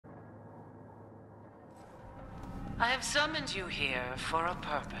I have summoned you here for a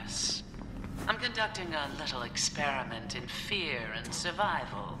purpose. I'm conducting a little experiment in fear and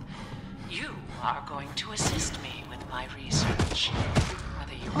survival. You are going to assist me with my research,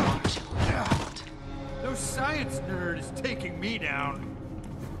 whether you want to or not. No science nerd is taking me down.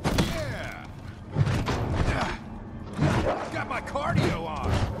 Yeah! Got my cardio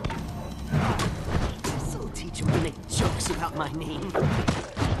on! This little teacher will make jokes about my name.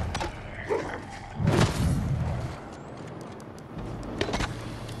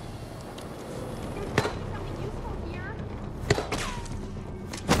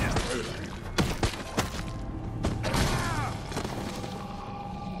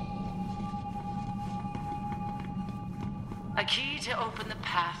 A key to open the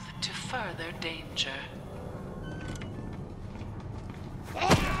path to further danger.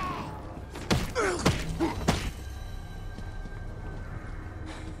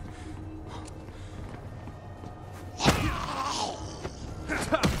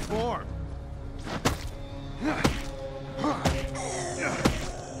 Top form!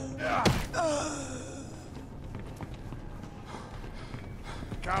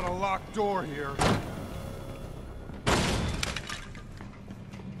 Got a locked door here.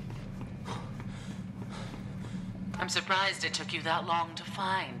 I'm surprised it took you that long to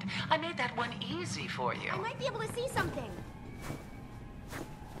find. I made that one easy for you. I might be able to see something.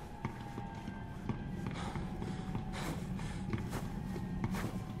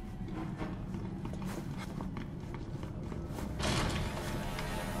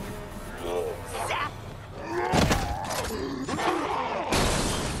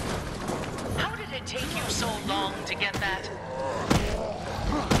 How did it take you so long to get that?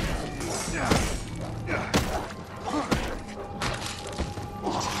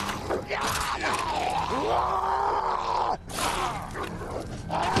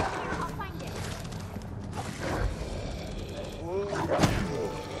 I'll find it.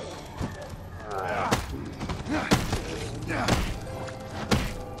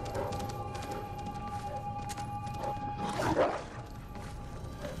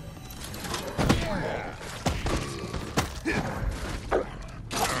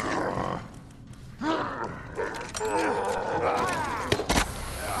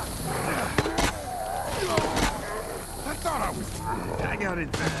 I thought I got it.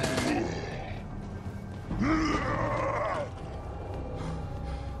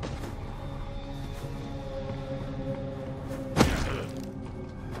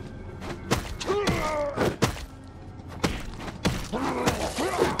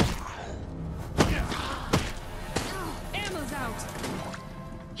 Ammo's out.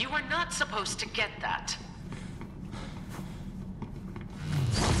 You were not supposed to get that.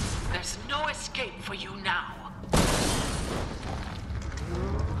 There's no escape for you now.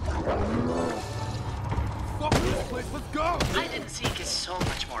 Fuck this place, let's go! Hide and seek is so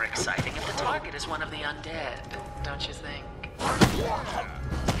much more exciting if the target is one of the undead, don't you think?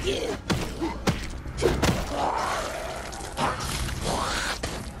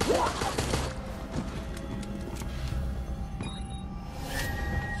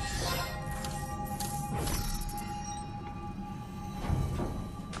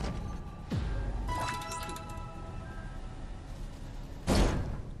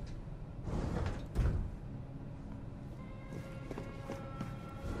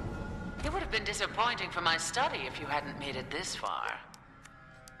 It would have been disappointing for my study if you hadn't made it this far.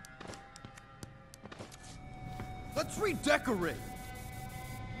 Let's redecorate!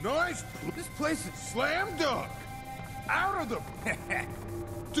 Nice! This place is slam dunk! Out of the...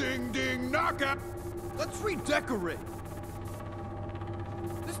 Ding ding knockout! Let's redecorate!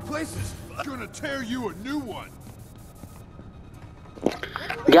 This place is gonna tear you a new one!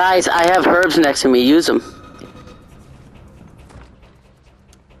 Guys, I have herbs next to me. Use them.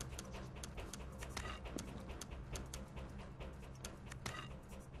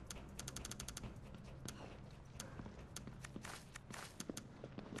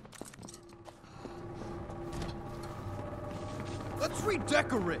 Let's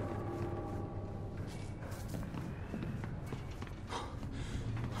redecorate!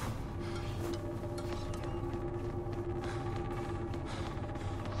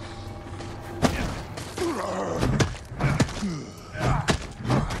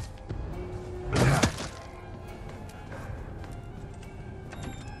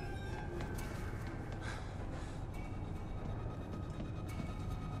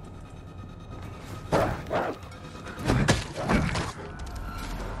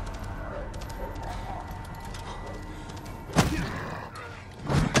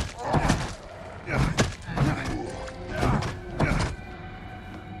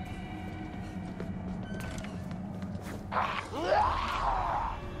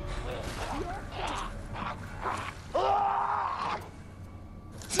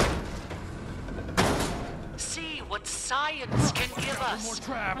 See what science can give More us.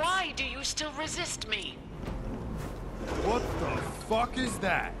 traps. Why do you still resist me? What the fuck is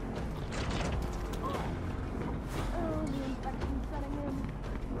that? Oh, the infection's setting in.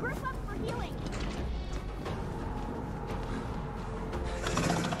 Group up for healing.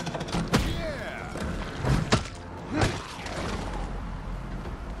 Yeah.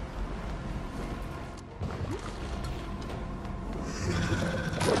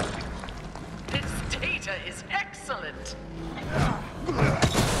 This data is excellent.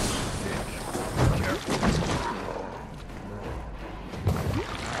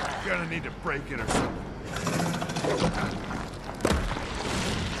 Gonna need to break it or something.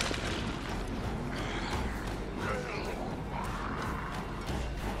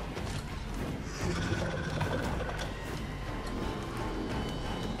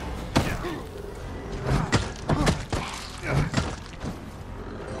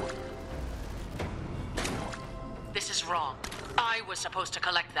 This is wrong. I was supposed to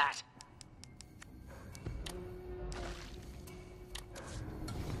collect that.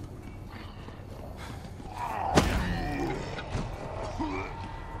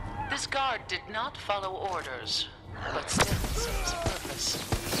 This guard did not follow orders, but still serves a purpose.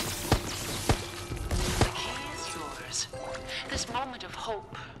 The key is yours. This moment of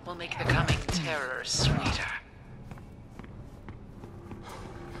hope will make the coming terror sweeter.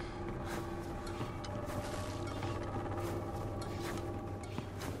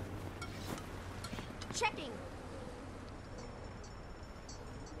 Checking.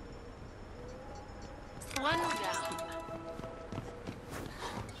 One down.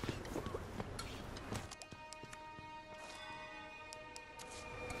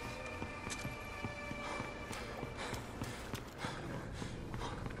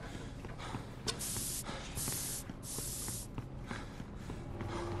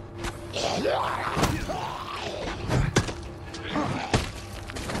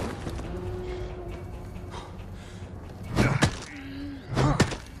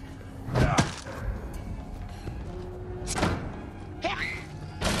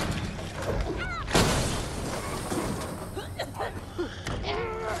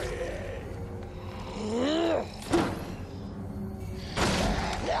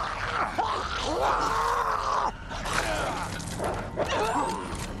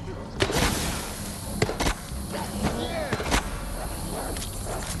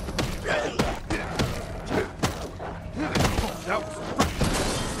 That was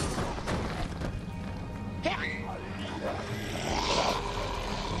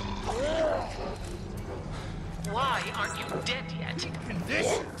Why aren't you dead yet?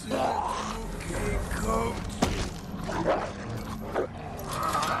 conditions. Okay, coach.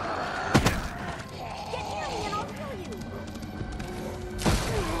 Get near me and I'll kill you.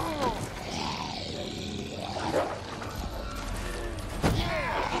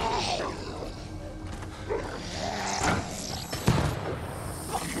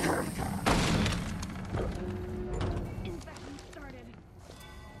 Infection started.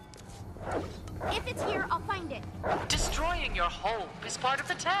 If it's here, I'll find it. Destroying your hope is part of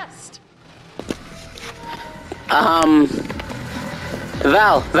the test.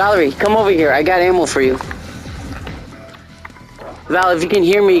 Valerie, come over here. I got ammo for you. Val, if you can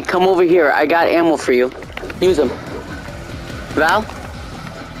hear me, come over here. I got ammo for you. Use them. Val?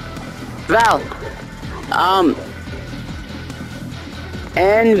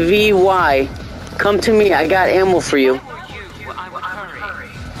 NVY. Come to me. I got ammo for you. If I were you, I would hurry,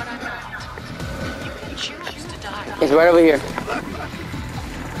 but I'm not. You can choose to die. It's right over here.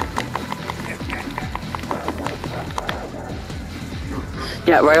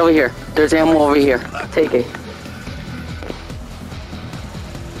 Yeah, right over here. There's ammo over here. Take it.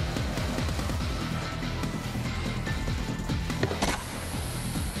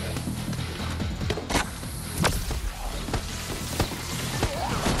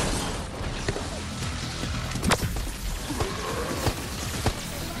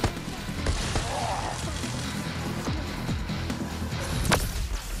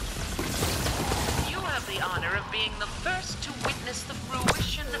 You have the honor of being the first to witness the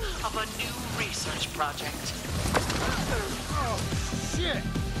fruition of a new research project. Oh, shit.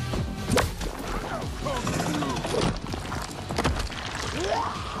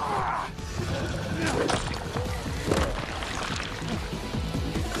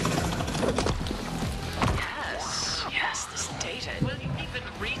 Yes, this data. Will you even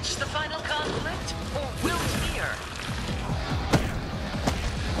reach the final conflict? Or will fear?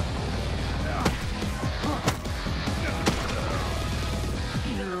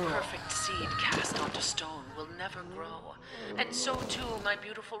 Dr. Stone will never grow, and so too my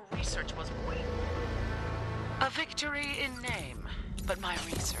beautiful research was a victory in name, but my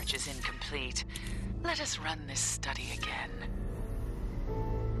research is incomplete. Let us run this study again.